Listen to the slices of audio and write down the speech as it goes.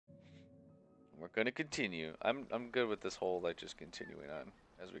We're gonna continue. I'm good with this whole like just continuing on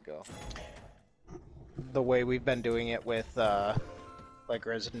as we go. The way we've been doing it with like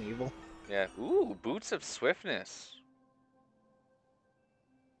Resident Evil. Yeah. Ooh, boots of swiftness.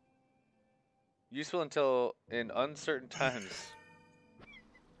 Useful until in uncertain times.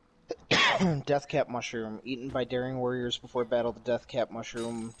 Deathcap Mushroom. Eaten by daring warriors before battle, the Deathcap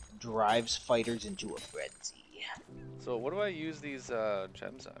Mushroom drives fighters into a frenzy. So what do I use these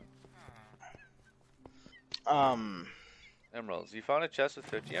gems on? Emeralds. You found a chest with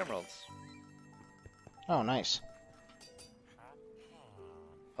 50 emeralds. Oh, nice.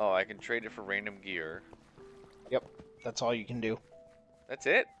 Oh, I can trade it for random gear. Yep, that's all you can do. That's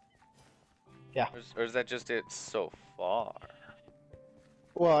it? Yeah. Or is that just it so far?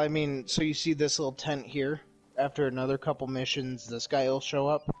 Well, I mean, so you see this little tent here? After another couple missions, this guy will show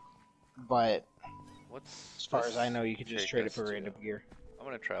up. But as far as I know, you can just trade it for random gear. I'm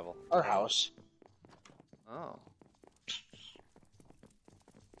gonna travel. Our house. Oh.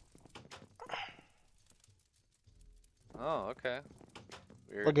 Oh, okay.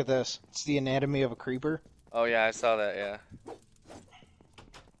 Weird. Look at this. It's the anatomy of a creeper. Oh yeah, I saw that, yeah.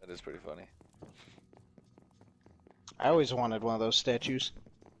 That is pretty funny. I always wanted one of those statues.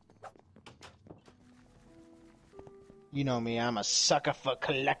 You know me, I'm a sucker for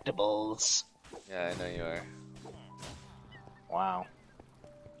collectibles. Yeah, I know you are. Wow.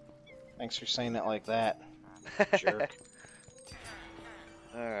 Thanks for saying it like that, jerk.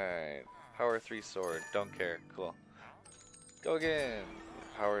 Alright. Power 3 sword. Don't care. Cool. Go again.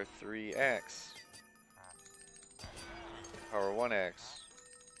 Power 3 axe. Power 1 axe.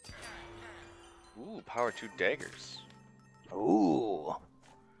 Ooh, power 2 daggers. Ooh.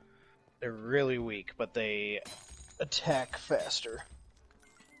 They're really weak, but they attack faster.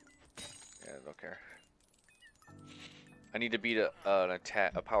 Yeah, I don't care. I need to beat a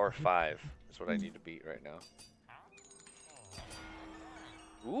power 5. That's what I need to beat right now.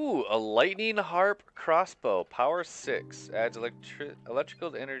 Ooh, a lightning harp crossbow, power 6. Adds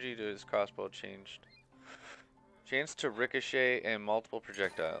electrical energy to his crossbow changed. Chance to ricochet and multiple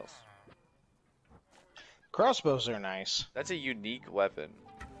projectiles. Crossbows are nice. That's a unique weapon.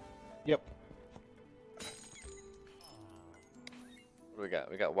 Yep. What do we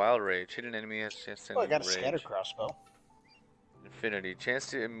got? We got Wild Rage. Hidden enemy has a chance to Oh, I got a rage. scatter crossbow. Infinity. Chance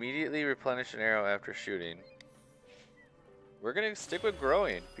to immediately replenish an arrow after shooting. We're gonna stick with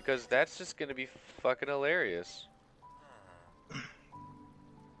growing because that's just gonna be fucking hilarious. I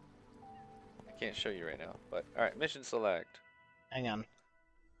can't show you right now, but alright, mission select. Hang on.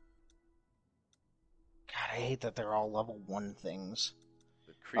 God, I hate that they're all level 1 things.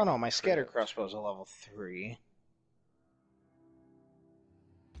 Oh no, my scatter crossbow's a level 3.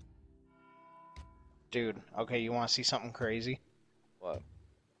 Dude, okay, you want to see something crazy? What?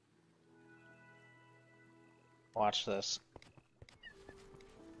 Watch this.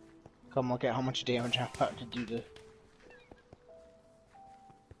 Come look at how much damage I'm about to do to...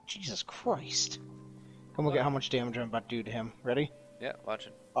 Jesus Christ. Come look at how much damage I'm about to do to him. Ready? Yeah,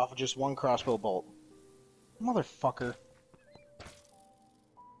 watching. Off of just one crossbow bolt. Motherfucker.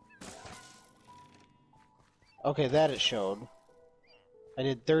 Okay, that it showed. I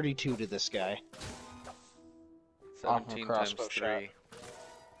did 32 to this guy. 17 times 3.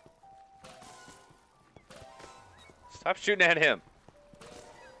 Stop shooting at him!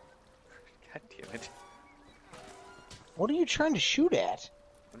 God damn it. What are you trying to shoot at?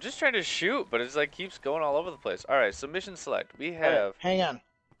 I'm just trying to shoot, but it's like keeps going all over the place. Alright, so mission select. We have... Right, hang on.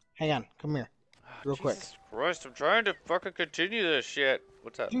 Hang on. Come here. Real quick. Jesus Christ, I'm trying to fucking continue this shit.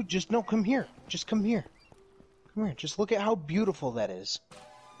 What's up? Dude, just no, come here. Just come here. Come here. Just look at how beautiful that is.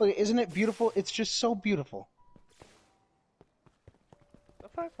 Look, isn't it beautiful? It's just so beautiful.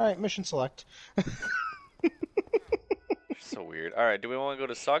 Alright, mission select. So weird. Alright, do we want to go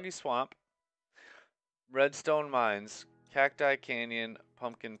to Soggy Swamp, Redstone Mines, Cacti Canyon,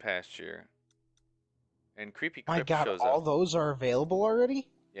 Pumpkin Pasture, and Creepy Crypt My God, shows all up. those are available already?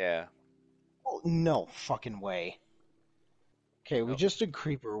 Yeah. Oh, no fucking way. Okay, we Nope. just did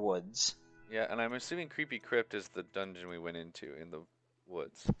Creeper Woods. Yeah, and I'm assuming Creepy Crypt is the dungeon we went into in the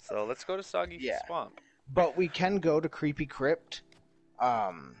woods. So let's go to Soggy Swamp. But we can go to Creepy Crypt.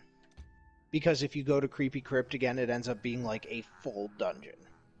 Because if you go to Creepy Crypt again, it ends up being like a full dungeon.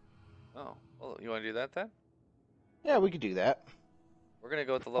 Oh, well, you want to do that then? Yeah, we could do that. We're going to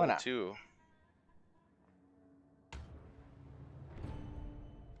go with the Why level not? 2.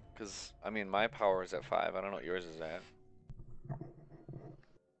 Because, I mean, my power is at 5. I don't know what yours is at.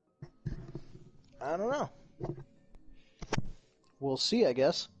 I don't know. We'll see, I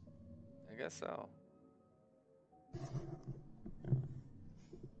guess. I guess so.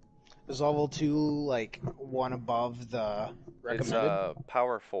 Is level 2 like one above the recommended? It's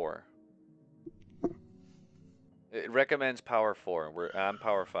power 4. It recommends power 4. I'm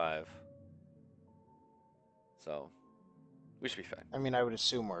power 5. So we should be fine. I mean, I would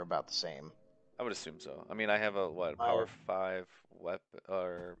assume we're about the same. I would assume so. I mean, I have a power 5 weapon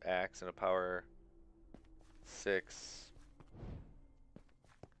or axe and a power 6.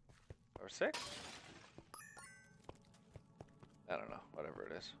 Or 6? I don't know. Whatever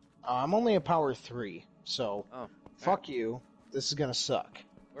it is. I'm only a power 3, so fuck you. This is gonna suck.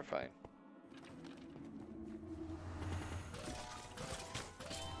 We're fine.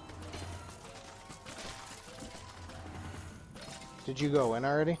 Did you go in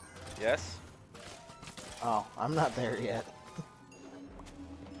already? Yes. Oh, I'm not there yet.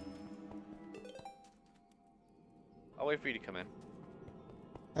 I'll wait for you to come in.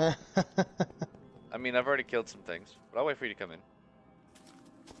 I mean, I've already killed some things, but I'll wait for you to come in.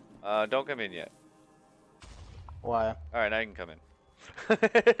 Don't come in yet. Why? Alright, now you can come in.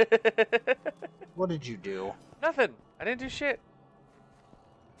 What did you do? Nothing. I didn't do shit.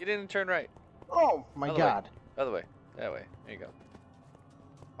 You didn't turn right. Oh my god. Other way. That way. There you go.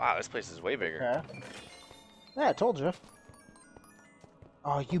 Wow, this place is way bigger. Okay. Yeah, I told you.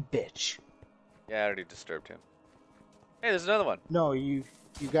 Oh, you bitch. Yeah, I already disturbed him. Hey, there's another one. No, you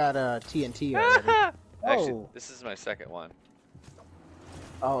got a TNT already. Actually, this is my second one.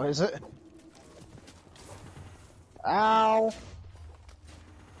 Oh, is it? Ow!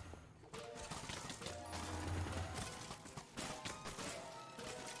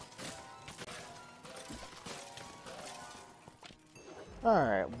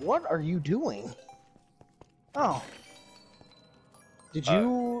 Alright, what are you doing? Oh. Did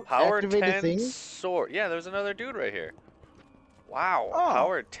you power activate 10 a thing? sword. Yeah, there's another dude right here. Wow, Oh.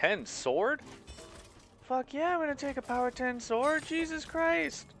 power 10 sword? Fuck yeah, I'm gonna take a power 10 sword. Jesus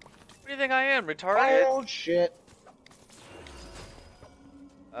Christ. What do you think I am, retarded? Oh, shit.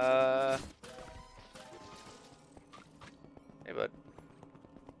 Hey, bud.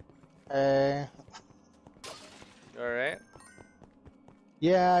 You alright?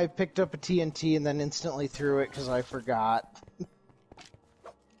 Yeah, I picked up a TNT and then instantly threw it because I forgot.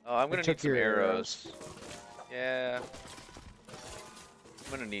 Oh, I'm gonna need some your arrows. Yeah.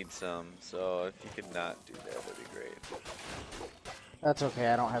 I'm gonna need some, so if you could not do that, that'd be great. That's okay,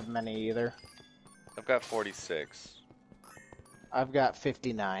 I don't have many either. I've got 46. I've got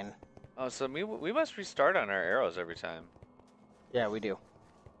 59. Oh, so we must restart on our arrows every time. Yeah, we do.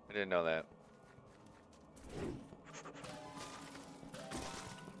 I didn't know that.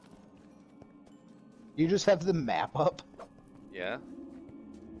 You just have the map up? Yeah?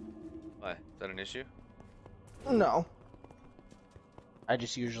 Why? Is that an issue? No. I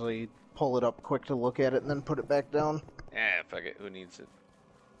just usually pull it up quick to look at it and then put it back down. Eh, fuck it. Who needs it?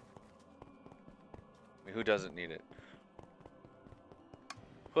 I mean, who doesn't need it?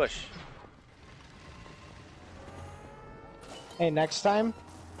 Push. Hey, next time,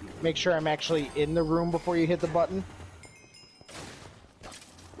 make sure I'm actually in the room before you hit the button.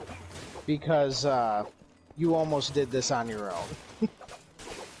 Because, you almost did this on your own.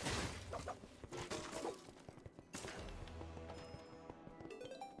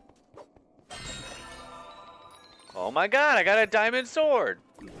 Oh my god, I got a diamond sword!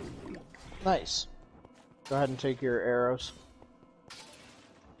 Nice. Go ahead and take your arrows.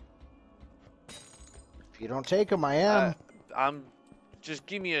 If you don't take them, I am. Just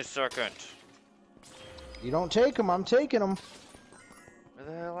give me a second. You don't take them, I'm taking them. Where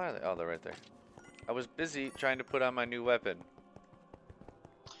the hell are they? Oh, they're right there. I was busy trying to put on my new weapon.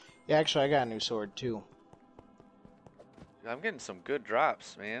 Yeah, actually, I got a new sword, too. I'm getting some good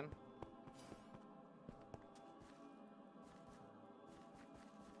drops, man.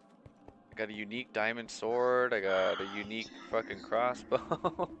 I got a unique diamond sword. I got a unique fucking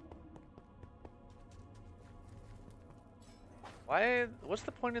crossbow. Why? What's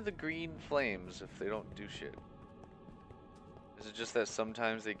the point of the green flames if they don't do shit? Is it just that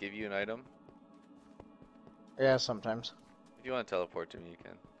sometimes they give you an item? Yeah, sometimes. If you want to teleport to me, you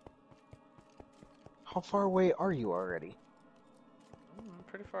can. How far away are you already?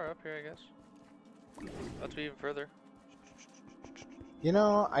 Pretty far up here, I guess. About to be even further. You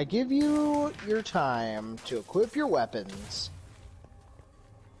know, I give you your time to equip your weapons,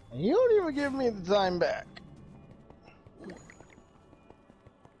 and you don't even give me the time back.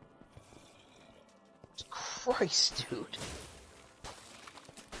 Christ, dude.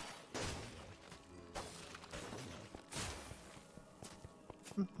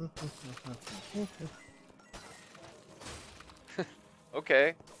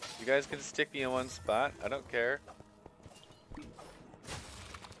 Okay, you guys can stick me in one spot. I don't care.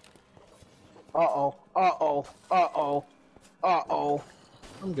 Uh-oh. Uh-oh. Uh-oh. Uh-oh.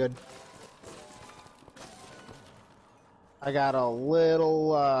 I'm good. I got a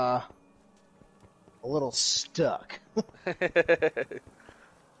little stuck. I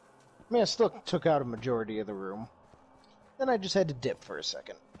mean, I still took out a majority of the room. Then I just had to dip for a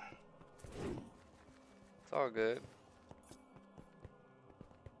second. It's all good.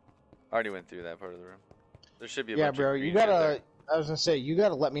 I already went through that part of the room. There should be a bunch bro, of green you gotta... there. I was gonna say, you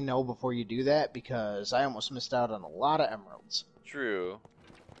gotta let me know before you do that, because I almost missed out on a lot of emeralds. True.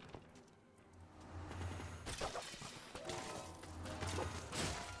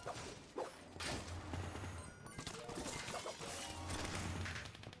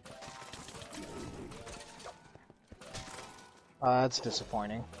 That's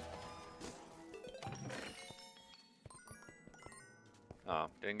disappointing. Oh,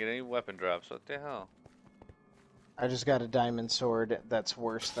 didn't get any weapon drops. What the hell? I just got a diamond sword that's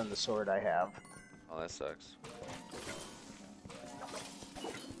worse than the sword I have. Oh, that sucks.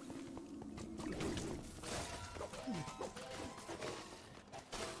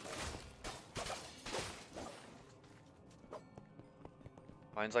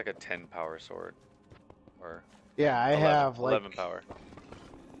 Mine's like a 10 power sword. Or Yeah, I 11, have 11 like... power.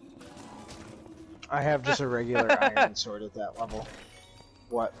 I have just a regular iron sword at that level.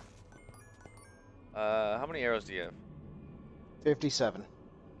 What? How many arrows do you have? 57.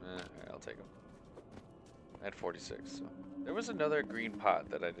 Alright, I'll take them. I had 46, so. There was another green pot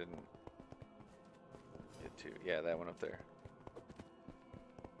that I didn't get to. Yeah, that one up there.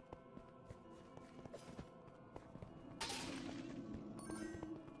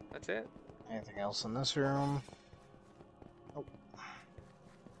 That's it? Anything else in this room? Nope.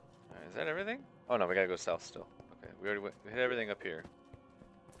 Alright, is that everything? Oh no, we gotta go south still. Okay, we hit everything up here.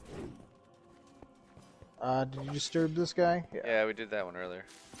 Did you disturb this guy? Yeah, we did that one earlier.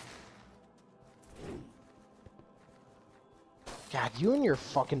 God, you and your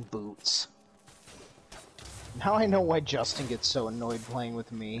fucking boots. Now I know why Justin gets so annoyed playing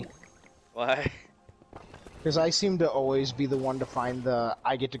with me. Why? Because I seem to always be the one to find the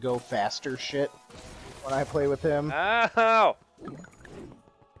I get to go faster shit when I play with him. Ow!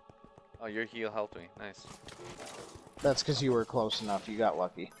 Oh, your heal helped me. Nice. That's because you were close enough. You got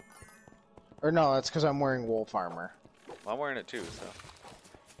lucky. Or no, that's because I'm wearing wolf armor. Well, I'm wearing it too, so.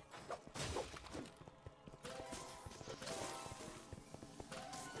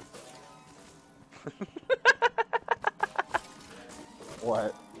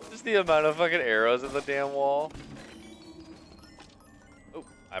 What? Just the amount of fucking arrows in the damn wall. Oh,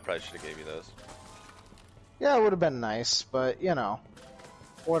 I probably should have gave you those. Yeah, it would have been nice, but, you know,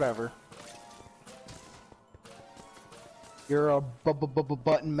 whatever. You're a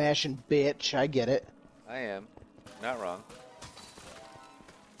button mashing bitch, I get it. I am. Not wrong.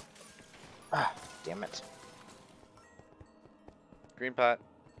 Ah, damn it. Green pot.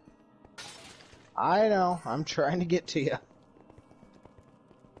 I know, I'm trying to get to you.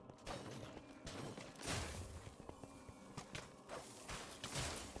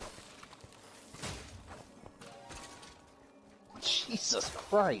 Jesus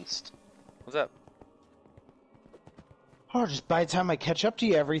Christ. What's up? Oh, just by the time I catch up to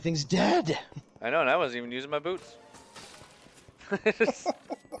you, everything's dead. I know, and I wasn't even using my boots.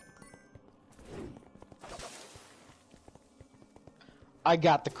 I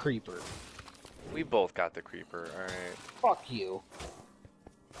got the creeper. We both got the creeper, alright. Fuck you.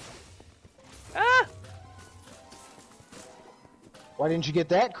 Ah! Why didn't you get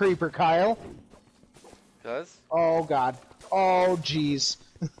that creeper, Kyle? Cuz? Oh, God. Oh, jeez.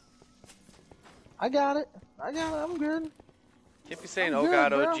 I got it. I'm good. Can't be saying, I'm oh good, god,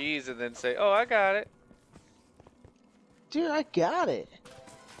 bro. oh geez, and then say, oh, I got it. Dude, I got it.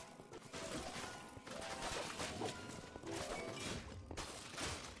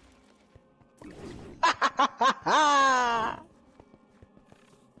 Ah!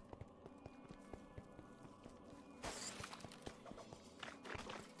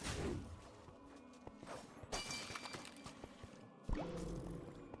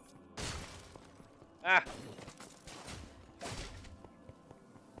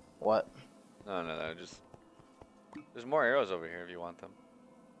 What? No, just... There's more arrows over here if you want them.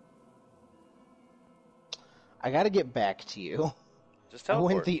 I gotta get back to you. Just I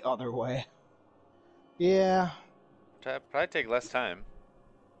teleport. went the other way. Yeah. Probably take less time.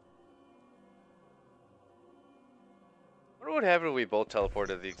 I wonder what happened if we both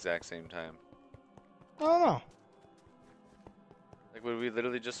teleported at the exact same time. I don't know. Like, would we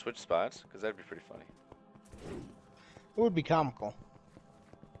literally just switch spots? Because that'd be pretty funny. It would be comical.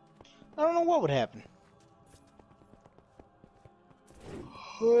 I don't know what would happen.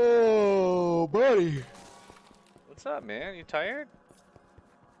 Oh. Oh, buddy. What's up, man? You tired?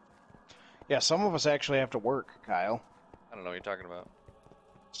 Yeah, some of us actually have to work, Kyle. I don't know what you're talking about.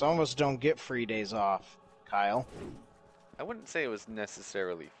 Some of us don't get free days off, Kyle. I wouldn't say it was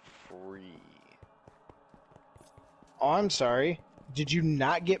necessarily free. Oh, I'm sorry. Did you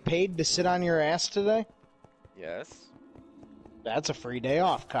not get paid to sit on your ass today? Yes. That's a free day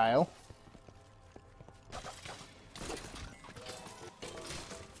off, Kyle.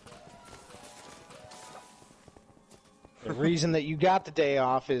 The reason that you got the day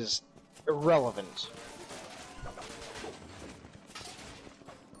off is irrelevant.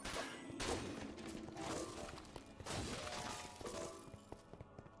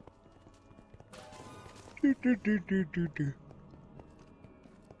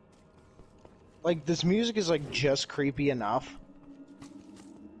 Like, this music is, like, just creepy enough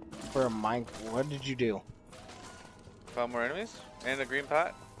for a mine. What did you do? Found more enemies? And a green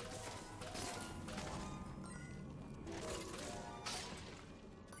pot?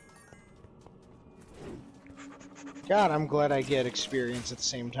 God, I'm glad I get experience at the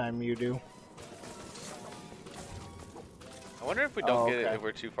same time you do. I wonder if we don't get it if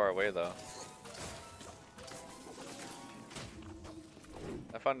we're too far away, though.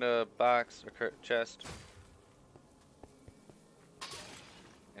 I found a box, or chest.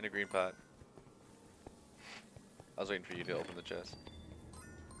 And a green pot. I was waiting for you to open the chest.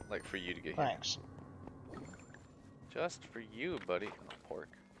 Like, for you to get here. Thanks. Just for you, buddy. Oh, pork.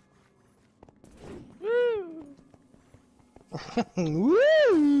 Woo!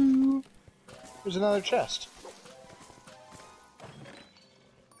 Woo! There's another chest.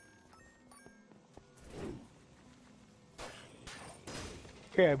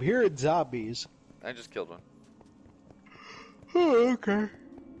 Okay, I'm hearing zombies. I just killed one. Oh, okay.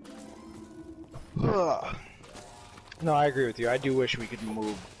 Ugh. No, I agree with you. I do wish we could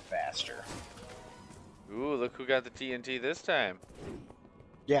move faster. Ooh, look who got the TNT this time.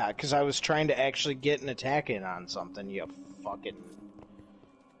 Yeah, because I was trying to actually get an attack in on something, you fucking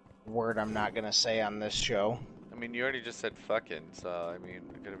word I'm not going to say on this show. I mean, you already just said fucking, so, I mean,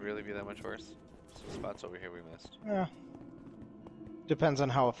 could it really be that much worse? Some spots over here we missed. Yeah. Depends on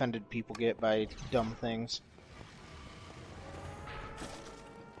how offended people get by dumb things.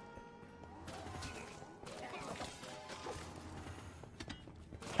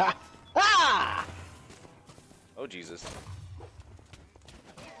 Ha! Ah! Oh, Jesus.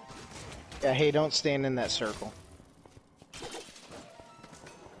 Yeah, hey, don't stand in that circle.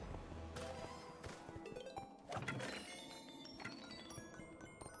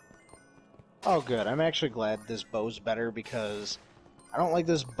 Oh, good. I'm actually glad this bow's better because I don't like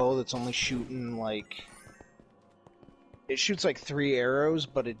this bow that's only shooting, like... It shoots, like, 3 arrows,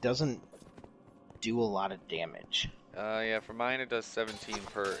 but it doesn't do a lot of damage. Yeah, for mine it does 17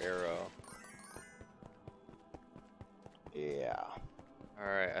 per arrow. Yeah.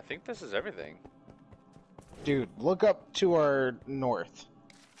 Alright, I think this is everything. Dude, look up to our north.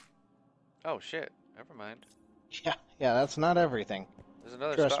 Oh, shit. Never mind. Yeah, that's not everything. There's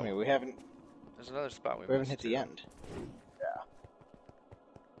another Trust spot. me, we haven't... There's another spot We haven't hit the end.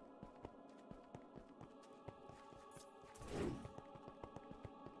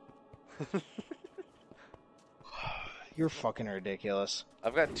 Yeah. You're fucking ridiculous.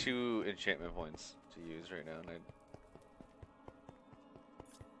 I've got 2 enchantment points to use right now, and I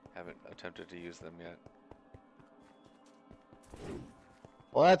haven't attempted to use them yet.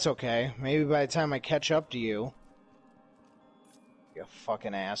 Well, that's okay. Maybe by the time I catch up to you... You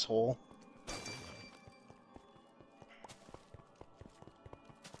fucking asshole.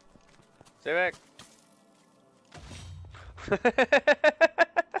 Stay back!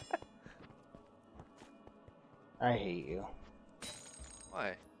 I hate you.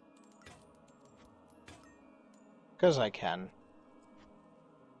 Why? 'Cause I can.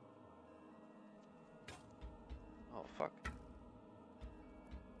 Oh, fuck.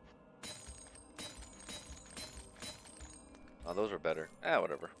 Oh, those are better. Ah,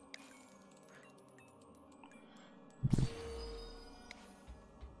 whatever.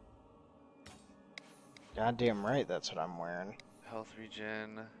 Goddamn right, that's what I'm wearing. Health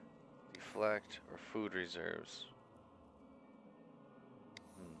regen, deflect, or food reserves.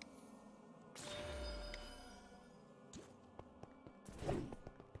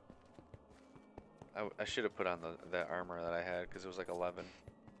 I should have put on that armor that I had because it was like 11.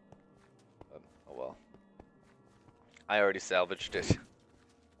 But, oh well. I already salvaged it.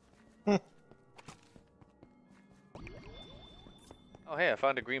 Oh hey, I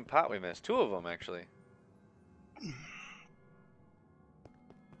found a green pot we missed. 2 of them actually.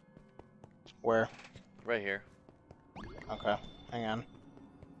 Where? Right here. Okay, hang on.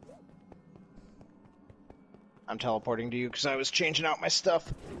 I'm teleporting to you because I was changing out my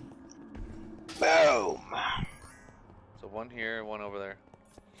stuff. Boom! So one here, one over there.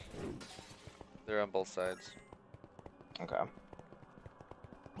 They're on both sides. Okay.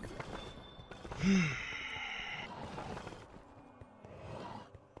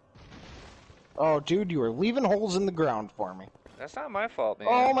 Oh, dude, you were leaving holes in the ground for me. That's not my fault, man.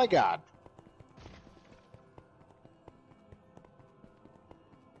 Oh my god.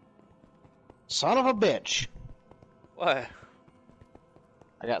 Son of a bitch. What?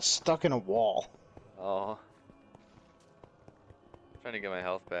 I got stuck in a wall. Oh. Trying to get my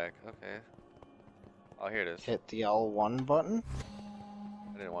health back. Okay. Oh, here it is. Hit the L1 button.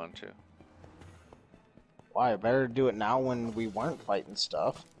 I didn't want to. Why, I better do it now when we weren't fighting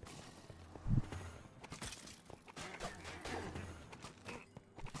stuff.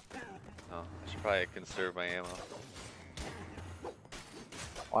 Oh, I should probably conserve my ammo.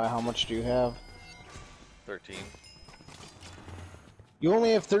 Why, how much do you have? 13. You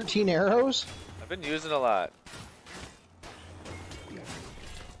only have 13 arrows? I've been using a lot.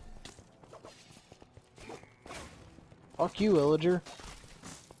 Fuck you, Illager.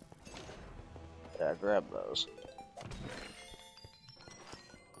 Yeah, grab those.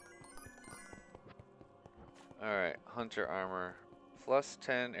 Alright, hunter armor. Plus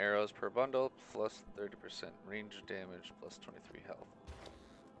 10 arrows per bundle, plus 30% range damage, plus 23 health.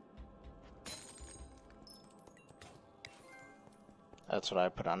 That's what I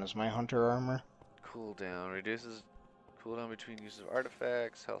put on as my hunter armor. Cooldown. Reduces cooldown between use of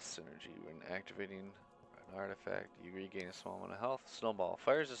artifacts. Health synergy. When activating an artifact, you regain a small amount of health. Snowball.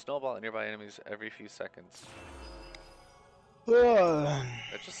 Fires a snowball at nearby enemies every few seconds. That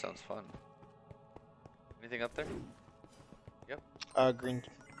just sounds fun. Anything up there? Yep.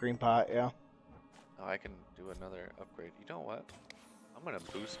 Green pot, yeah. Oh, I can do another upgrade. You know what? I'm gonna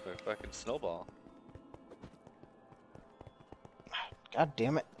boost my fucking snowball. God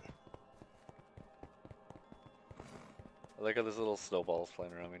damn it. I like how there's little snowballs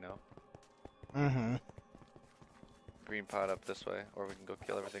flying around me now. Mm-hmm. Green pot up this way, or we can go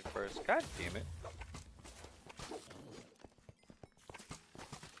kill everything first. God damn it.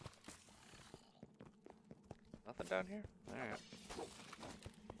 Nothing down here? Alright.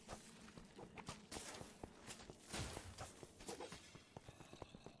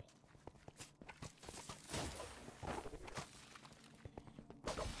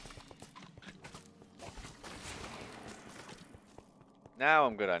 Now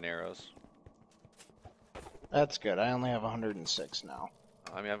I'm good on arrows. That's good. I only have 106 now.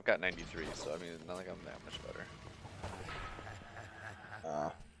 I mean, I've got 93, so I mean, not like I'm that much better.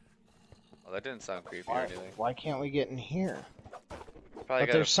 Well, that didn't sound creepy or anything. Why can't we get in here? Probably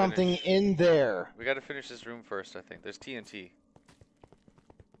But there's something in there. We gotta finish this room first, I think. There's TNT.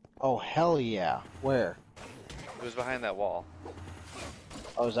 Oh, hell yeah. Where? It was behind that wall.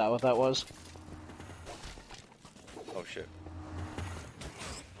 Oh, is that what that was? Oh shit.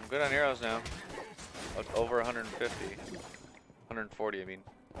 I'm good on arrows now. Over 150. 140, I mean.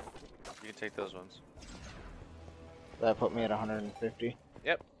 You can take those ones. That put me at 150.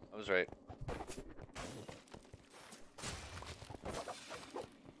 Yep, I was right.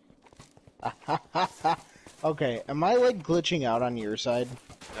 Okay, am I like glitching out on your side?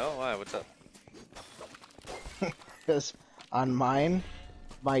 No, why? What's up? Because on mine,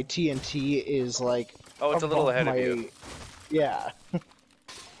 my TNT is like. Oh, it's a little above ahead of you. Yeah.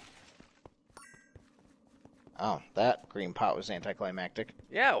 Oh, that green pot was anticlimactic.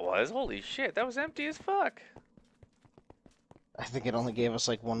 Yeah, it was. Holy shit, that was empty as fuck. I think it only gave us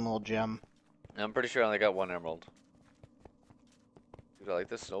like one little gem. I'm pretty sure I only got one emerald. Dude, I like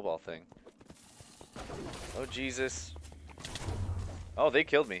this snowball thing. Oh, Jesus. Oh, they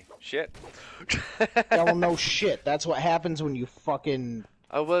killed me. Shit. Yeah, well, no shit. That's what happens when you fucking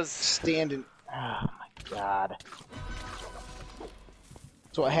I was stand in. Oh my god.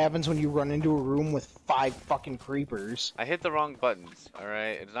 That's what happens when you run into a room with 5 fucking creepers. I hit the wrong buttons,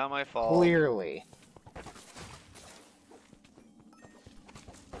 alright? It's not my fault. Clearly.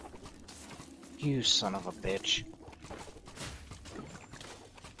 You son of a bitch.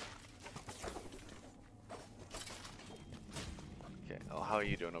 Okay, oh, how are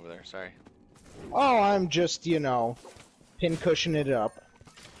you doing over there? Sorry. Oh, I'm just, you know, pincushioning it up.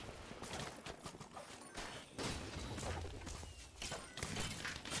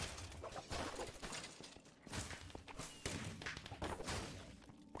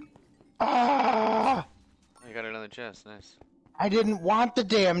 Ah! Oh, you got another chest. Nice. I didn't want the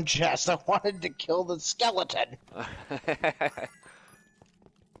damn chest. I wanted to kill the skeleton.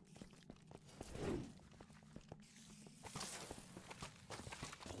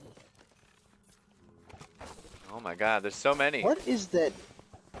 Oh my god, there's so many. What is that,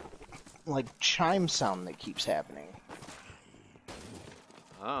 like, chime sound that keeps happening?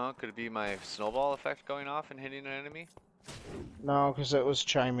 Oh, could it be my snowball effect going off and hitting an enemy? No, because it was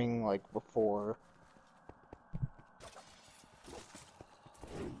chiming, like, before.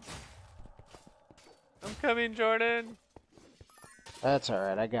 I'm coming, Jordan. That's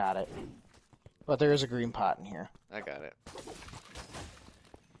alright, I got it. But there is a green pot in here. I got it.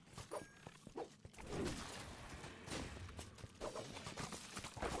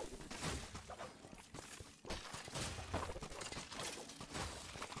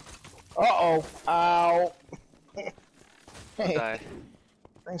 Uh-oh! Ow! Don't Hey, die.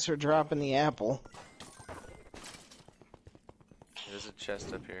 thanks for dropping the apple. There's a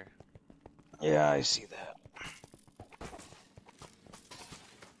chest up here. Yeah, I see that.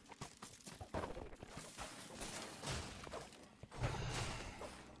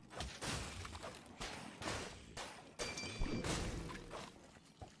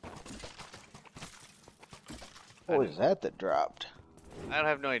 What was that dropped? I don't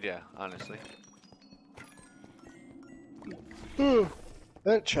have no idea, honestly.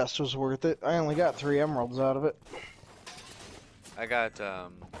 That chest was worth it. I only got 3 emeralds out of it. I got a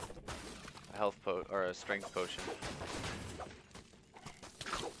health or a strength potion.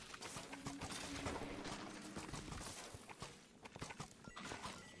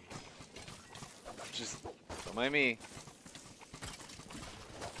 Just don't mind me.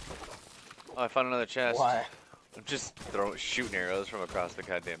 Oh, I found another chest. Why? I'm just shooting arrows from across the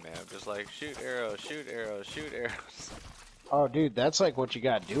goddamn map. Just like shoot arrows, shoot arrows, shoot arrows. Oh, dude, that's like what you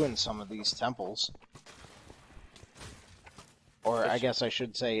gotta do in some of these temples. Or I guess I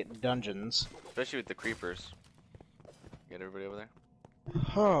should say dungeons. Especially with the creepers. Get everybody over there.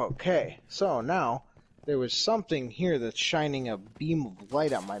 Okay, so now there was something here that's shining a beam of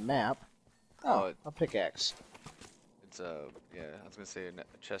light on my map. Oh, a pickaxe. It's yeah, I was gonna say a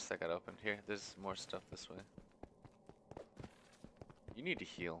chest that got opened. Here, there's more stuff this way. You need to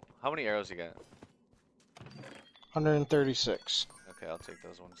heal. How many arrows you got? 136. Okay, I'll take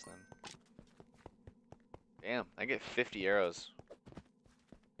those ones then. Damn, I get 50 arrows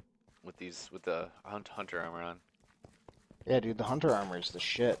with the hunter armor on. Yeah, dude, the hunter armor is the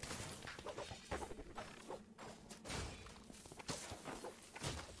shit.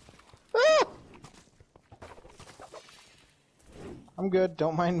 Ah! I'm good,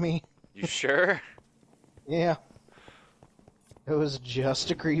 don't mind me. You sure? Yeah. It was just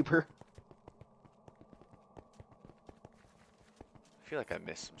a creeper. I feel like I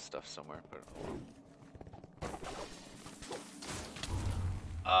missed some stuff somewhere, but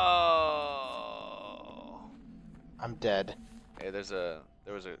oh. I'm dead. Hey, there was a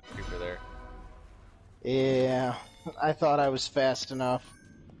creeper there. Yeah, I thought I was fast enough.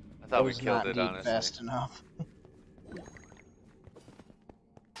 I thought we was killed not it, indeed honestly. fast enough.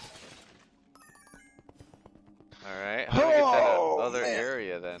 Alright, how do I get that Oh, other man.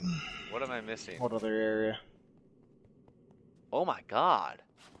 area then? What am I missing? What other area? Oh my god!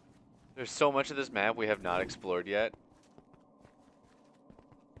 There's so much of this map we have not explored yet.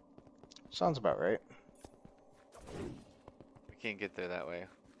 Sounds about right. We can't get there that way.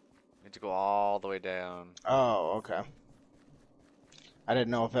 We have to go all the way down. Oh, okay. I didn't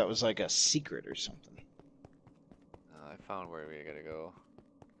know if that was like a secret or something. I found where we gotta go.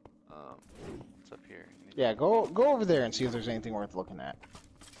 What's up here? Yeah, go over there and see if there's anything worth looking at.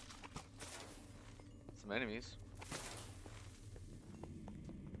 Some enemies.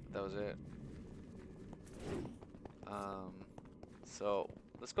 That was it. So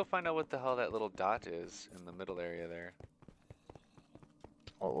let's go find out what the hell that little dot is in the middle area there.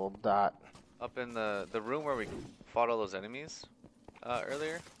 A little dot. Up in the room where we fought all those enemies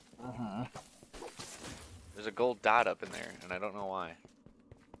earlier. Uh-huh. There's a gold dot up in there, and I don't know why.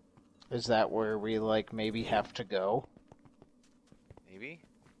 Is that where we, like, maybe have to go? Maybe?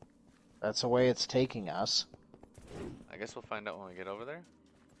 That's the way it's taking us. I guess we'll find out when we get over there.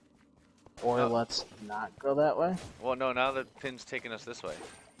 Or Oh. let's not go that way? Well, no, now the pin's taking us this way.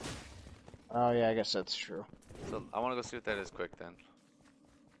 Oh, yeah, I guess that's true. So I want to go see what that is quick then.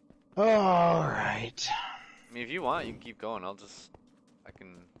 Alright. I mean, if you want, you can keep going. I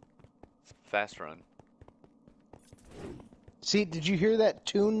can fast run. See, did you hear that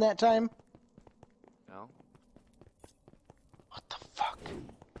tune that time? No? What the fuck?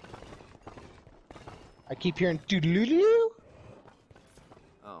 I keep hearing doo-doo-doo-doo.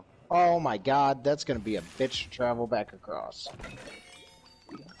 Oh. Oh my god, that's gonna be a bitch to travel back across.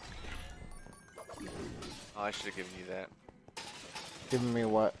 Oh, I should have given you that. Giving me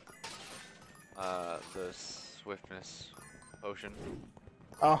what? The swiftness potion.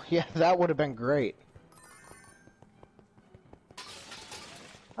 Oh yeah, that would have been great.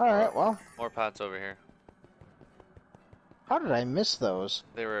 Alright, well, More pots over here. how did I miss those?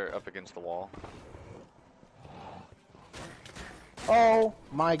 They were up against the wall. Oh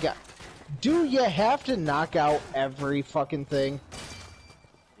my god. Do you have to knock out every fucking thing?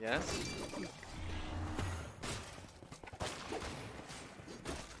 Yes.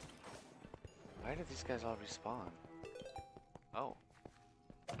 Why did these guys all respawn? Oh.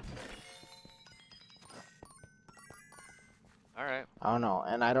 Alright. I don't know,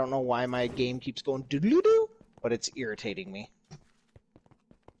 and I don't know why my game keeps going doo-doo-doo, but it's irritating me.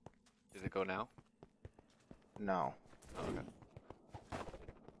 Did it go now? No. Oh, okay.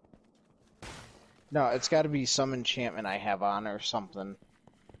 No, it's gotta be some enchantment I have on or something.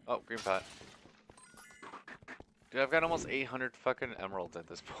 Oh, green pot. Dude, I've got almost 800 fucking emeralds at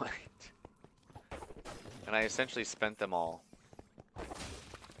this point. And I essentially spent them all.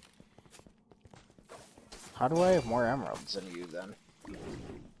 How do I have more emeralds than you, then?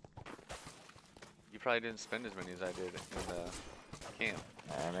 You probably didn't spend as many as I did in the camp.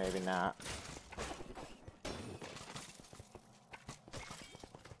 Maybe not.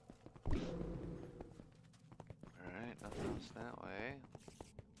 Alright, nothing else that way.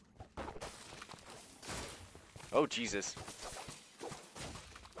 Oh, Jesus.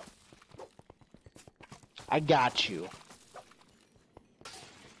 I got you.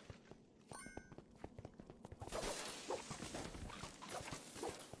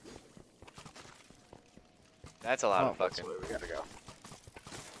 That's a lot of that's fucking... the way we gotta go.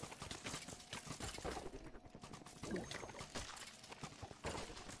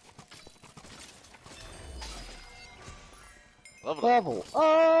 Level up. Level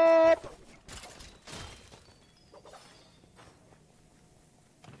up!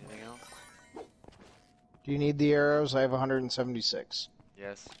 Anything else? Do you need the arrows? I have 176.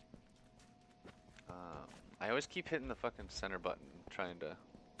 Yes. I always keep hitting the fucking center button, trying to...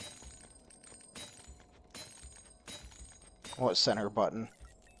 What center button?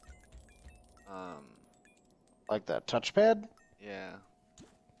 Um, Like that touchpad? yeah.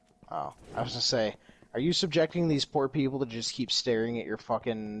 Oh, I was gonna say, are you subjecting these poor people to just keep staring at your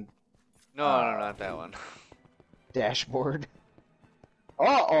fucking No, no, not that one. dashboard?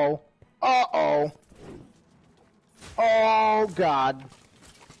 Uh-oh! Uh-oh! Oh, God.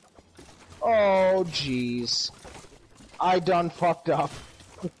 Oh, jeez. I done fucked up.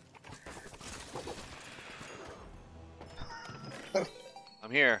 I'm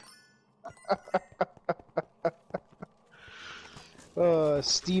here.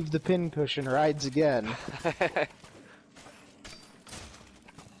 Steve the Pincushion rides again.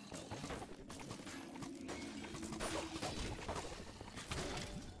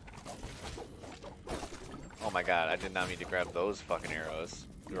 Oh my god, I did not mean to grab those fucking arrows.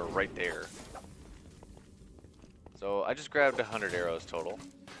 They were right there. So I just grabbed 100 arrows total.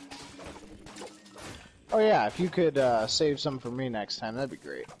 Oh yeah, if you could save some for me next time, that'd be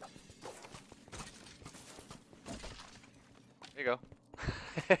great. There you go.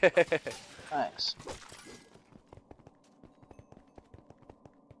 Thanks.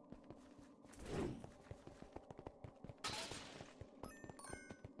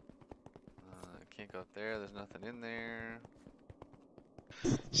 Can't go up there, there's nothing in there.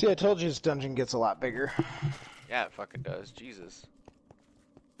 See, I told you this dungeon gets a lot bigger. Yeah, it fucking does. Jesus.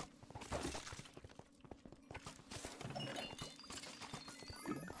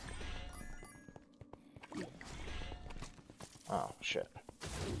 Oh, shit.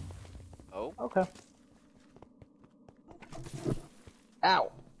 Oh? Okay.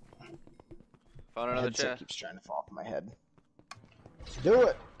 Ow! Found My another headset chest. keeps trying to fall off my head. Do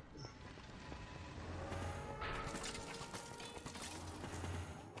it!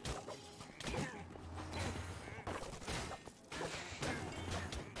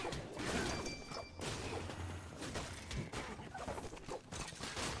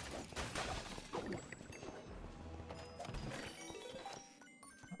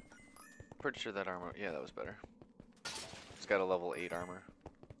 Pretty sure that armor, yeah, that was better. It's got a level 8 armor.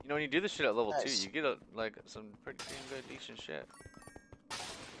 You know, when you do this shit at level Nice. 2, you get like some pretty damn good, decent shit.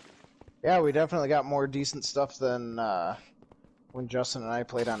 Yeah, we definitely got more decent stuff than when Justin and I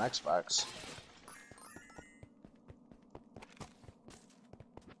played on Xbox.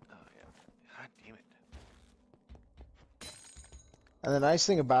 Oh yeah. God damn it. And the nice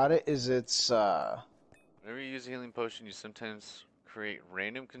thing about it is it's Whenever you use a healing potion, you sometimes create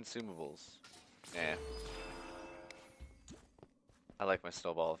random consumables. Nah. I like my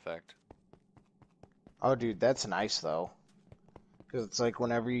snowball effect. oh dude, that's nice though. Because it's like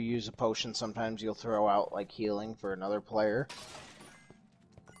whenever you use a potion, sometimes you'll throw out like healing for another player.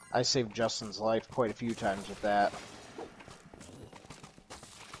 I saved Justin's life quite a few times with that.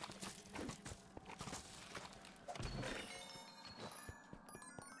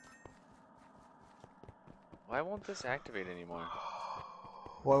 won't this activate anymore?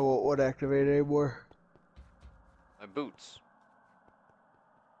 Why won't one activate anymore? My boots.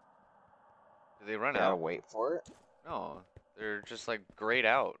 Do they run Gotta out? wait for it. No, they're just like grayed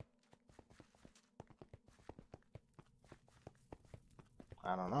out.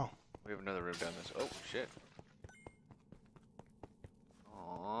 I don't know. We have another room down this. Oh shit.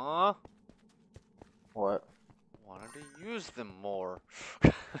 Aww. What? Wanted to use them more.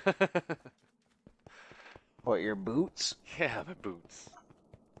 What, your boots? Yeah, my boots.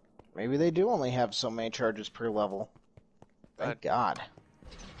 Maybe they do only have so many charges per level. Thank God.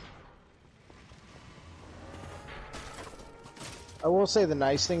 I will say the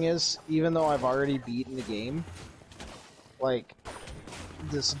nice thing is, even though I've already beaten the game, like,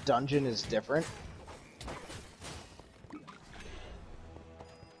 this dungeon is different.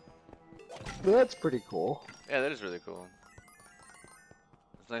 But that's pretty cool. Yeah, that is really cool.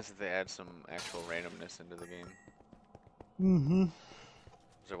 It's nice that they add some actual randomness into the game. Mm-hmm.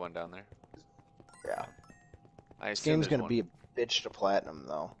 Is there one down there? Yeah. I This assume game's there's gonna one. be a bitch to platinum,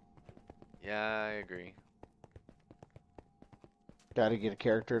 though. Yeah, I agree. Gotta get a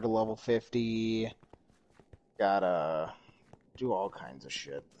character to level 50. Gotta do all kinds of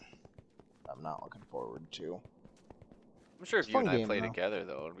shit. I'm not looking forward to. I'm sure It's if a you fun and I game, play though. together,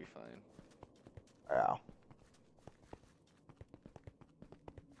 though, it'll be Yeah.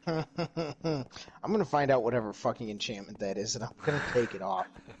 I'm gonna find out whatever fucking enchantment that is, and I'm gonna take it off.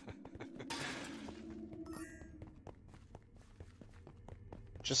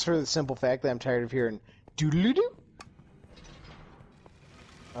 Just for the simple fact that I'm tired of hearing doodly-doo.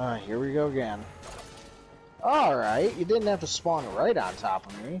 Here we go again. Alright, you didn't have to spawn right on top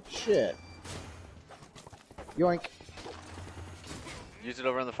of me. Shit. Yoink. Use it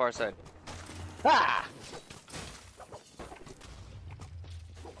over on the far side. Ha!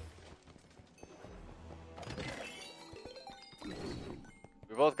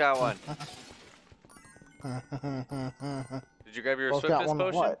 We both got one. Did you grab your Both got swiftness one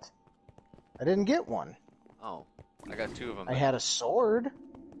potion? what? I didn't get one. Oh, I got two of them. I had a sword.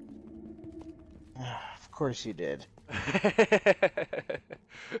 Of course you did. The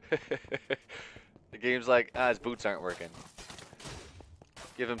game's like, his boots aren't working.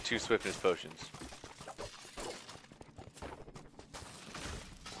 Give him 2 swiftness potions.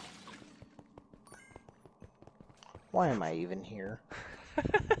 Why am I even here?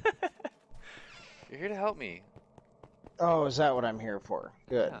 You're here to help me. Oh, is that what I'm here for?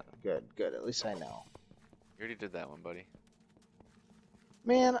 Good, Yeah. good, good. At least I know. You already did that one, buddy.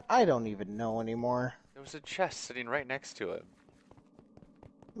 Man, I don't even know anymore. There was a chest sitting right next to it.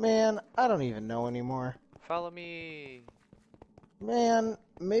 Man, I don't even know anymore. Follow me. Man,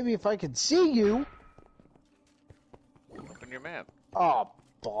 maybe if I could see you. Open your map. Oh,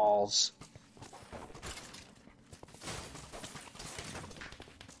 balls.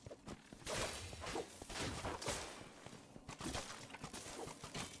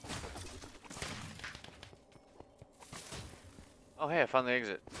 Oh, hey, I found the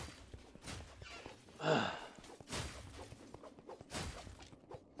exit.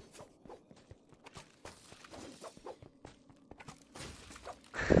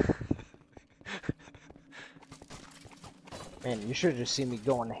 Man, you should have just seen me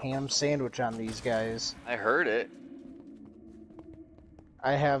going ham sandwich on these guys. I heard it.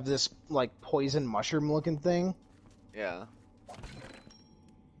 I have this, like, poison mushroom looking thing Yeah.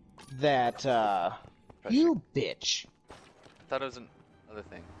 that, you bitch. I thought it was another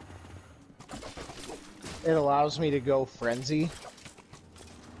thing. It allows me to go frenzy.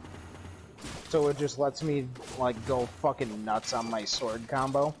 So it just lets me, like, go fucking nuts on my sword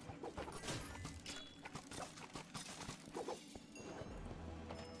combo.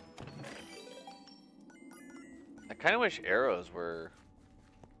 I kind of wish arrows were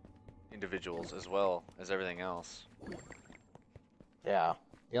individuals as well as everything else. Yeah.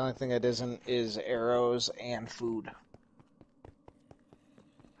 The only thing that isn't is arrows and food.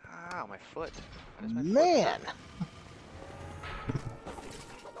 Ow, my foot. Why does my foot Man! hurt?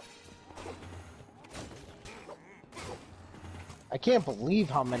 I can't believe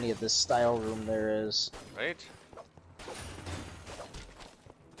how many of this style room there is. Right?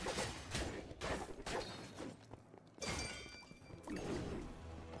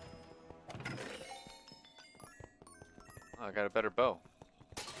 Oh, I got a better bow.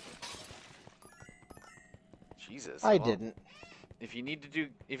 Jesus. I well, didn't. If you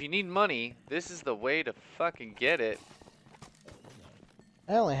need money, this is the way to fucking get it.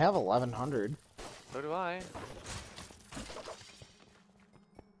 I only have 1100. So do I.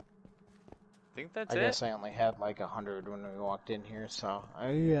 Think that's I it? guess I only had like 100 when we walked in here, so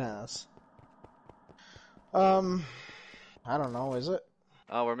I guess. Um, I don't know, is it?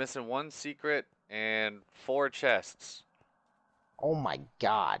 We're missing one secret and 4 chests. Oh my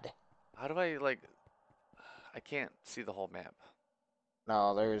god. How do I, like... I can't see the whole map.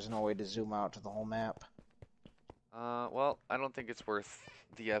 No, there is no way to zoom out to the whole map. Well, I don't think it's worth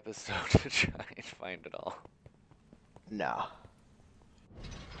the episode to try and find it all. No.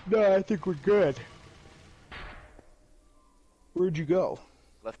 No, I think we're good. Where'd you go?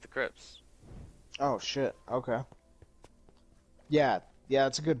 Left the crypts. Oh, shit. Okay. Yeah,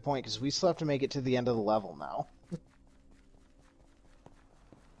 that's a good point, because we still have to make it to the end of the level now.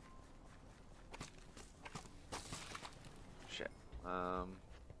 Shit.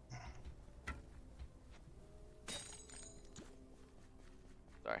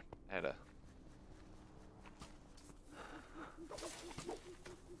 Sorry, I had a...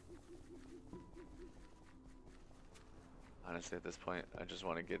 Honestly, at this point, I just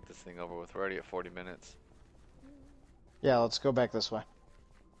want to get this thing over with. We're already at 40 minutes. Yeah, let's go back this way.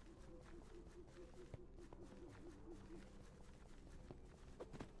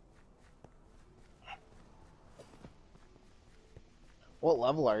 What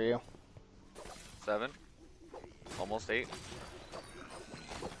level are you? 7? Almost 8?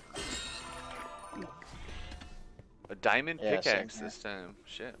 A diamond Yeah, same pickaxe here. this time.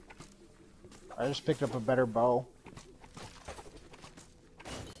 Shit. I just picked up a better bow.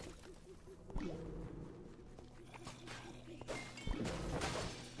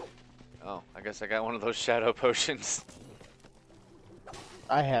 Oh, I guess I got one of those shadow potions.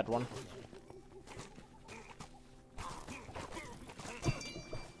 I had one.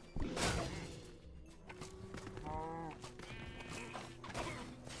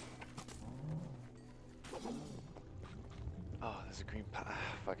 Oh, there's a green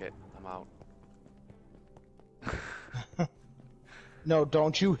fuck it. I'm out. No,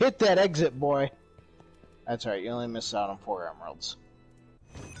 don't you hit that exit, boy. That's right, you only missed out on 4 emeralds.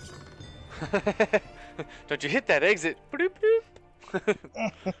 Don't you hit that exit. Bloop,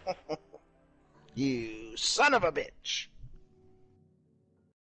 bloop. You son of a bitch!